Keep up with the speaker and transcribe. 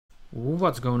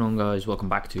What's going on, guys? Welcome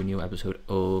back to a new episode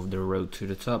of The Road to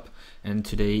the Top, and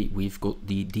today we've got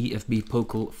the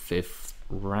DFB-Pokal 5th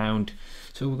round.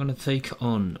 So we're going to take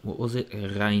on, what was it?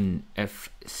 Rhein,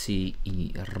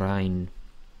 FCE Rhein.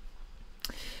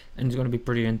 And it's going to be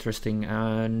pretty interesting,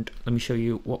 and let me show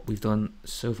you what we've done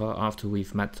so far after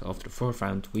we've met after the 4th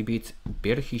round. We beat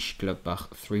Bergisch Gladbach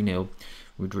 3-0,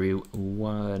 we drew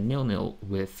 0-0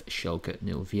 with Schalke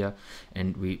 0-4,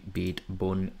 and we beat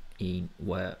Bonn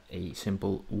were a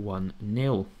simple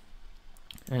 1-0.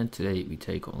 And today we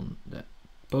take on the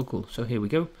Pokal. So here we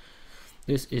go.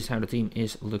 This is how the team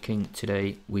is looking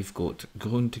today. We've got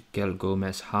Grund, Gel,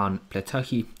 Gomez, Hahn,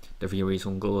 Pletachi. De Vries is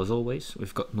on goal as always.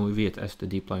 We've got Neuwirth as the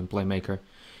deep line playmaker.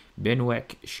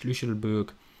 Benwek,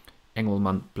 Schlüsselburg,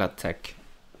 Engelmann, Platzek,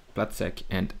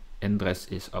 and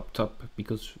Endres is up top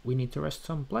because we need to rest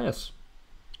some players.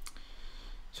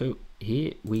 So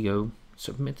here we go,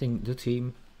 submitting the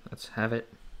team. Let's have it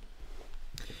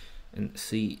and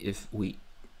see if we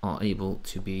are able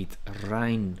to beat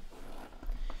Rhein.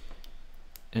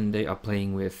 And they are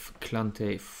playing with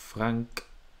Klante, Frank,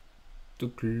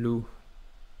 Tuklu,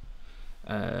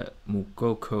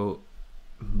 Mukoko,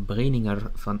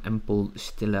 Breininger, Van Empel,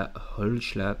 Stille,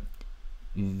 Holschler,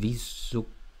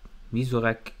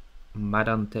 Visorek,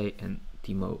 Madante, and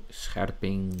Timo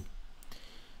Scherping.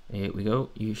 Here we go.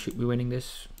 You should be winning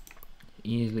this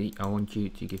easily. I want you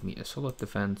to give me a solid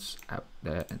defense out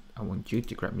there, and I want you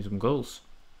to grab me some goals.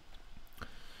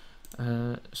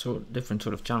 So different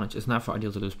sort of challenge. It's never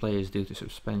ideal to lose players due to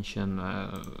suspension.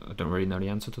 I don't really know the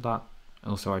answer to that.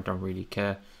 Also, I don't really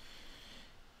care.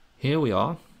 Here we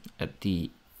are at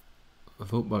the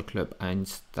Voetbalclub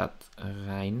Eindstad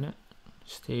Rhein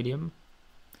Stadium.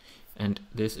 And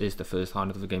this is the first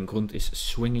highlight of the game. Grund is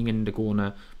swinging in the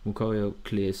corner. Mukoyo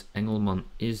clears. Engelmann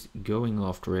is going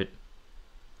after it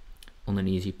on an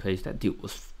easy pace. That dude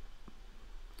was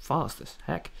fast as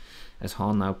heck. As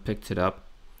Hahn now picked it up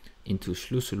into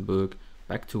Schlüsselburg.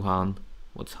 Back to Hahn.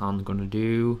 What's Hahn gonna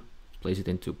do? Plays it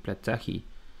into Pletachi.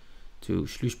 To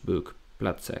Schlüsselburg.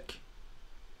 Platzek.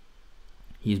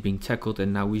 He's being tackled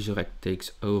and now Wizorek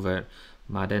takes over.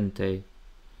 Madente,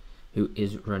 who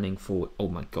is running forward. Oh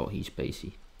my god, he's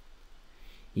pacey.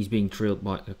 He's being trailed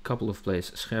by a couple of players.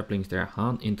 Scherpling's there.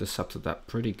 Hahn intercepted that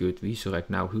pretty good. Wizorek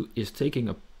now, who is taking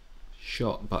a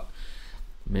shot but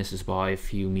misses by a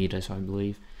few meters, I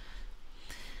believe.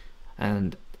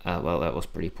 And well, that was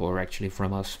pretty poor actually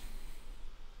from us,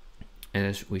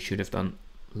 as we should have done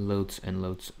loads and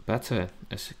loads better.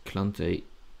 As Klante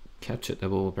captured the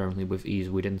ball apparently with ease.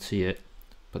 We didn't see it,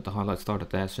 but the highlight started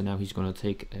there. So now he's going to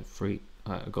take a free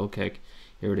goal kick.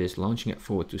 Here it is, launching it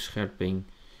forward to Scherping,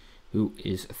 who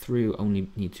is through. Only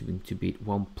need to beat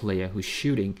one player who's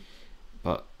shooting,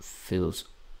 but feels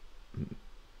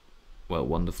well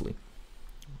wonderfully.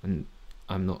 And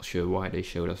I'm not sure why they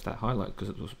showed us that highlight, because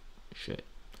it was shit.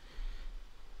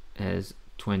 As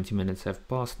 20 minutes have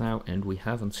passed now and we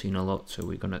haven't seen a lot, so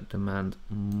we're gonna demand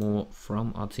more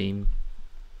from our team.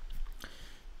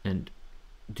 And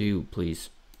do please,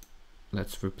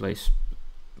 let's replace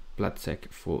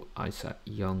Platzek for Isa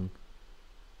Young.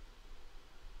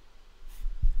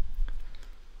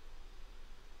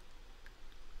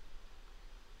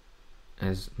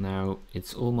 As now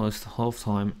it's almost half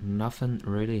time, nothing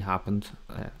really happened.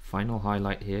 Final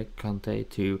highlight here, Kante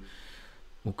to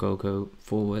Mukoko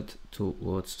forward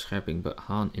towards Scherping, but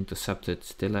Hahn intercepted.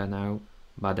 Stiller now,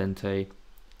 Madente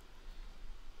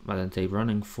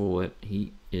running forward.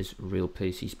 He is real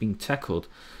pace. He's being tackled,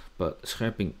 but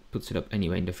Scherping puts it up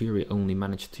anyway, and the Fury only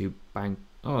managed to bang.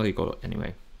 Oh, he got it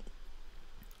anyway.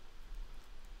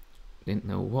 Didn't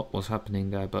know what was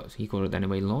happening there, but he got it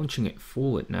anyway. Launching it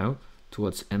forward now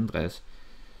towards Endres,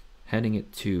 heading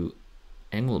it to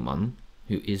Engelmann,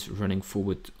 who is running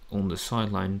forward on the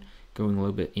sideline, going a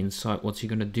little bit inside. What's he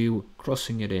gonna do?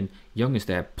 Crossing it in. Young is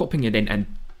there, popping it in, and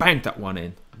banged that one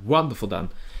in. Wonderful done.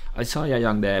 Isaiah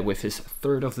Young there with his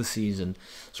 3rd of the season,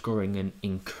 scoring an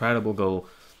incredible goal.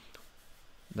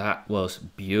 That was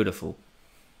beautiful.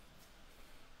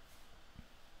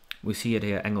 We see it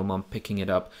here, Engelmann picking it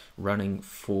up, running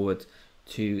forward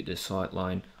to the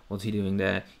sideline. What's he doing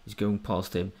there? He's going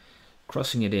past him,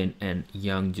 crossing it in, and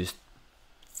Young just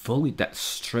volleyed that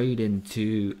straight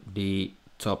into the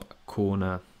top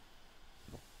corner.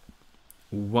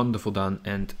 Wonderful done.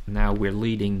 And now we're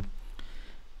leading,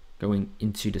 going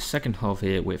into the second half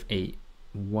here with a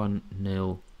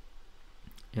 1-0.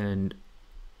 And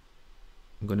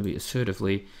I'm going to be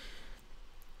assertively,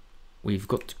 we've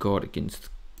got to guard against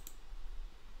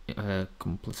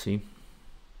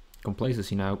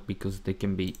complacency now, because they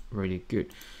can be really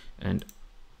good. And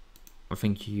I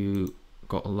think you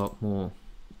got a lot more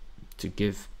to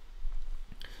give.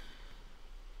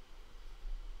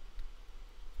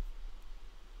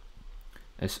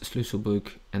 As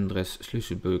Schlüsselburg, Andres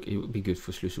Schlüsselburg, it would be good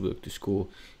for Schlüsselburg to score.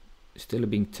 Still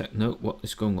being no, what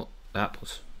is going on? That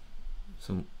was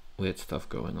some weird stuff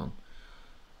going on.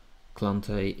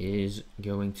 Klante is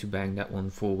going to bang that one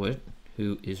forward.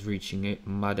 Who is reaching it?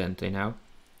 Madente now.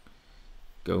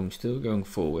 Still going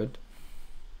forward.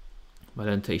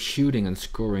 Madente shooting and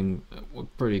scoring a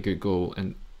pretty good goal,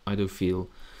 and I do feel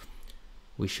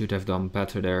we should have done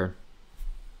better there.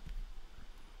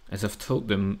 As I've told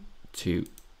them to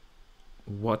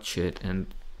watch it, and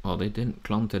well, they didn't.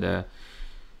 Klante there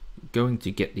going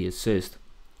to get the assist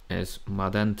as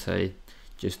Madente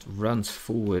just runs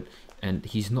forward and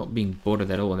he's not being bothered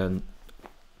at all, and then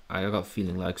I got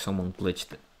feeling like someone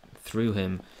glitched through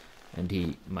him and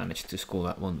he managed to score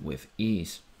that one with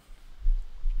ease.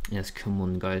 Yes, come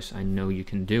on guys, I know you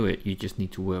can do it, you just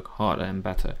need to work harder and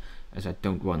better, as I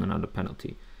don't want another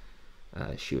penalty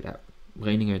shootout.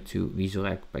 Breininger to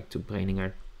Wieselrek, back to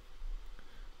Breininger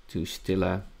to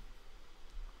Stille,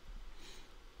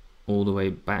 all the way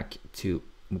back to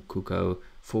Mukoko,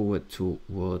 forward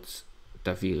towards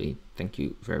Daviri. Thank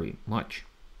you very much.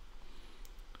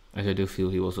 As I do feel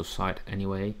he was offside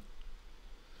anyway.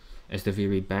 As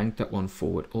Daviri banked that one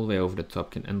forward all the way over the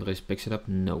top, can Andres picks it up?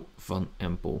 No, Van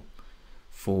Empel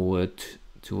forward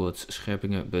towards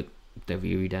Scherpinger, but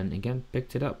Daviri then again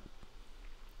picked it up.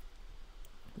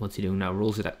 What's he doing now?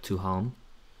 Rolls it up to Haan,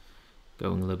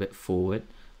 going a little bit forward,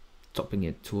 topping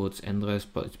it towards Andres,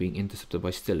 but it's being intercepted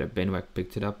by Stiller. Benweg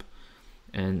picked it up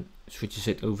and switches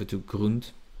it over to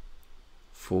Grund,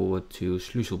 forward to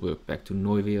Schlüsselburg, back to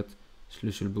Neuwirth.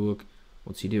 Schlüsselburg,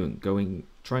 what's he doing?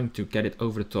 Trying to get it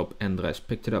over the top. Andres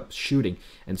picked it up, shooting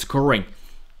and scoring.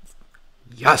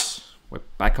 Yes, we're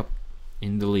back up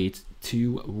in the lead,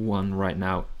 2-1 right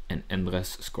now, and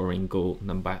Andres scoring goal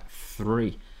number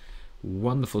 3.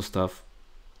 Wonderful stuff,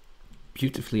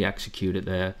 beautifully executed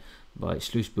there by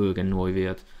Schlüsselburg and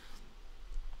Neuwirth.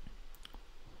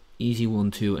 Easy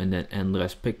 1-2, and then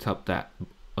Andres picked up that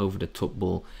over the top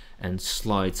ball and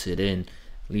slides it in,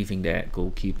 leaving their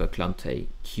goalkeeper Klante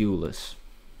clueless.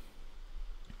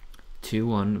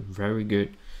 2-1, very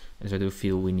good, as I do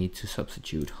feel we need to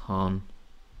substitute Haan.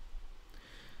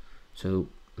 So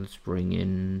let's bring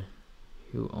in,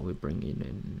 who are we bringing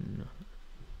in?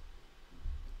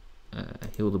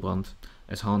 Hildebrand,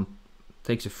 as Haan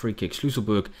takes a free kick.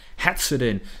 Schlüsselburg hats it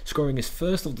in, scoring his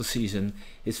first of the season,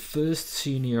 his first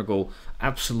senior goal.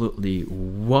 Absolutely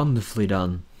wonderfully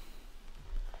done.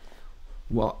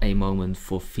 What a moment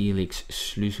for Felix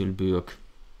Schlüsselburg.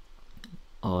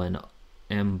 Oh,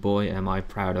 and boy am I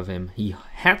proud of him. He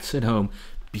hats it home,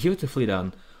 beautifully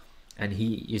done, and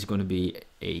he is going to be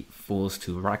a force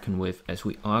to reckon with, as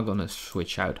we are going to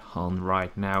switch out Haan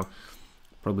right now.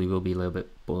 Probably will be a little bit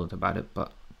bothered about it,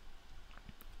 but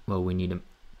well, we need him.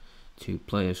 2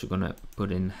 players. We're going to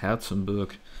put in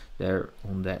Herzenberg there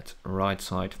on that right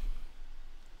side,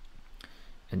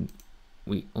 and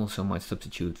we also might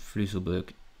substitute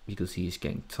Schlüsselburg because he is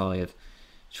getting tired.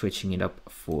 Switching it up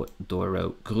for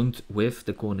Doro. Grund with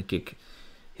the corner kick.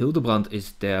 Hildebrand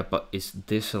is there, but is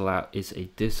a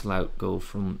disallowed goal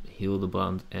from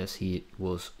Hildebrand, as he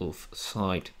was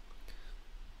offside.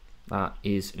 That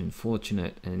is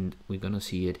unfortunate, and we're gonna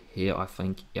see it here. I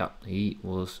think, yeah, he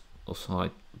was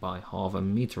offside by half a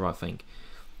meter. I think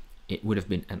it would have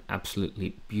been an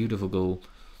absolutely beautiful goal,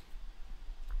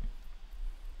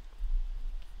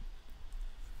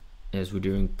 as we're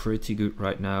doing pretty good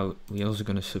right now. We're also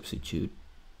going to substitute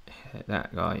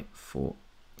that guy for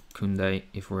Kunde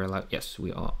if we're allowed. Yes,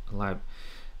 we are allowed,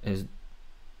 as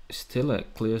Stille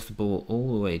clears the ball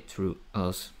all the way through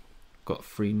us. Got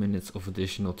 3 minutes of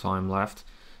additional time left.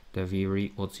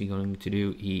 Daviri, what's he going to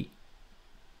do? He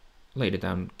laid it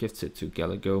down, gifts it to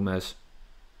Gala Gomez,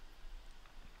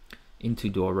 into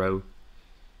Doro,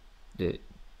 the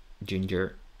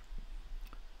ginger,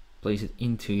 plays it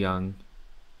into Young.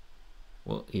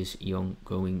 What is Young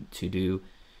going to do?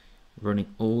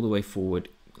 Running all the way forward,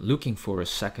 looking for a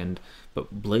second,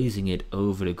 but blazing it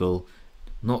over the goal,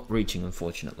 not reaching,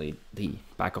 unfortunately, the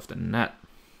back of the net.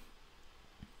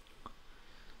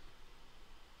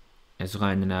 As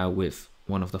Reiner now with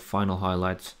one of the final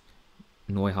highlights.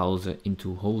 Neuhauser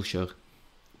into Holscher,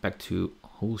 back to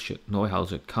Holscher.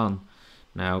 Neuhauser can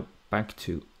now back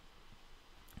to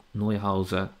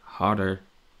Neuhauser, harder,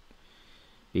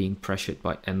 being pressured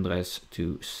by Andres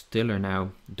to Stiller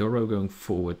now. Doro going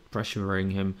forward,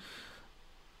 pressuring him.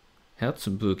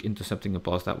 Herzenberg intercepting a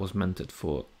pass that was meant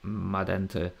for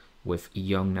Madente, with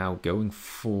Young now going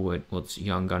forward. What's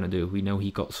Young gonna do? We know he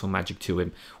got some magic to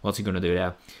him. What's he gonna do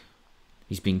there?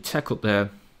 He's being tackled there,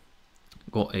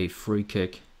 got a free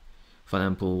kick.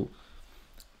 Van Empel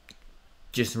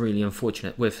just really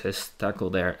unfortunate with his tackle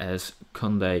there, as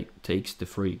Conde takes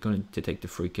going to take the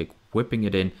free kick, whipping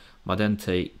it in.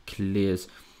 Madente clears.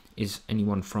 Is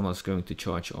anyone from us going to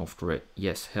charge after it?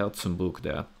 Yes, Herzenburg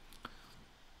there.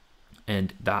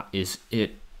 And that is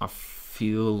it. I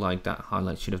feel like that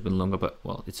highlight should have been longer, but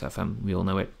well, it's FM, we all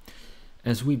know it.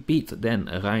 As we beat then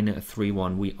Rheine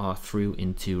 3-1, we are through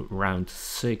into round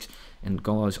 6. And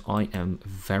guys, I am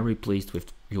very pleased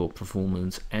with your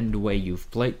performance and the way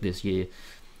you've played this year.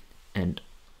 And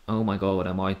oh my god,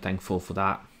 am I thankful for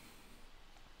that.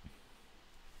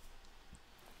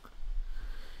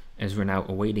 As we're now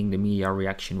awaiting the media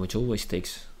reaction, which always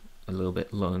takes a little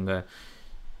bit longer.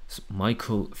 So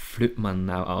Michael Flutman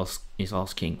now is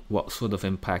asking, what sort of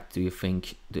impact do you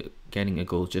think getting a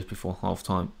goal just before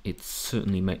halftime? It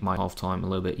certainly made my halftime a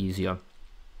little bit easier.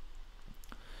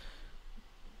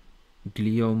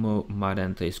 Guillermo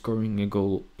Madente scoring a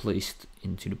goal placed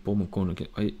into the bottom corner.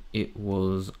 It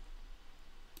was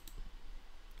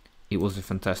a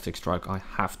fantastic strike. I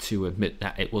have to admit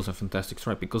that it was a fantastic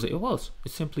strike, because it was.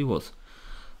 It simply was.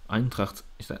 Eintracht,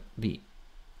 is that the...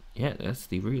 Yeah, that's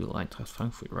the real Eintracht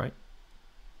Frankfurt, right?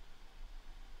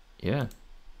 Yeah.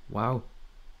 Wow.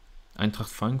 Eintracht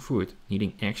Frankfurt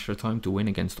needing extra time to win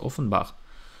against Offenbach.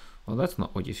 Well, that's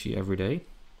not what you see every day.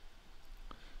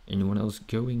 Anyone else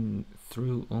going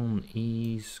through on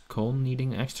East Köln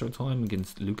needing extra time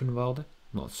against Luckenwalde?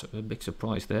 Not a big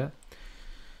surprise there.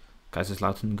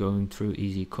 Kaiserslautern going through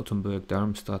easy. Kottenburg,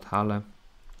 Darmstadt, Halle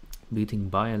beating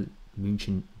Bayern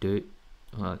München 2.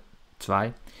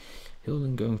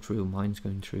 Hilden going through, Mainz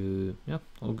going through. Yeah,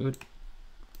 all good.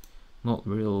 Not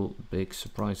real big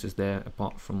surprises there,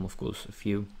 apart from of course a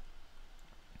few.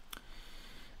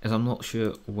 As I'm not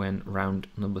sure when round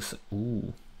number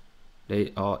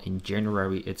they are in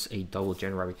January. It's a double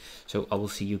January, so I will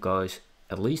see you guys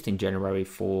at least in January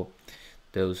for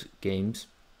those games.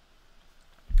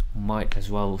 Might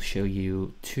as well show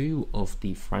you 2 of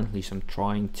the friendlies I'm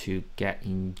trying to get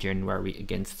in January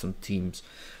against some teams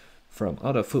from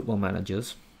other football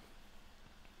managers,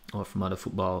 or from other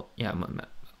football, yeah,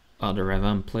 other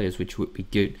FM players, which would be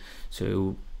good.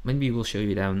 So maybe we'll show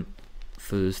you them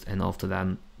first, and after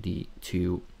that the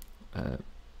 2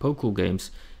 Pokal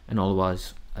games, and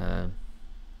otherwise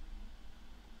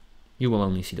you will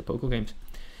only see the Pokal games.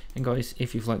 And guys,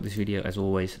 if you've liked this video, as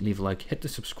always, leave a like, hit the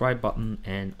subscribe button,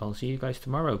 and I'll see you guys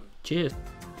tomorrow. Cheers!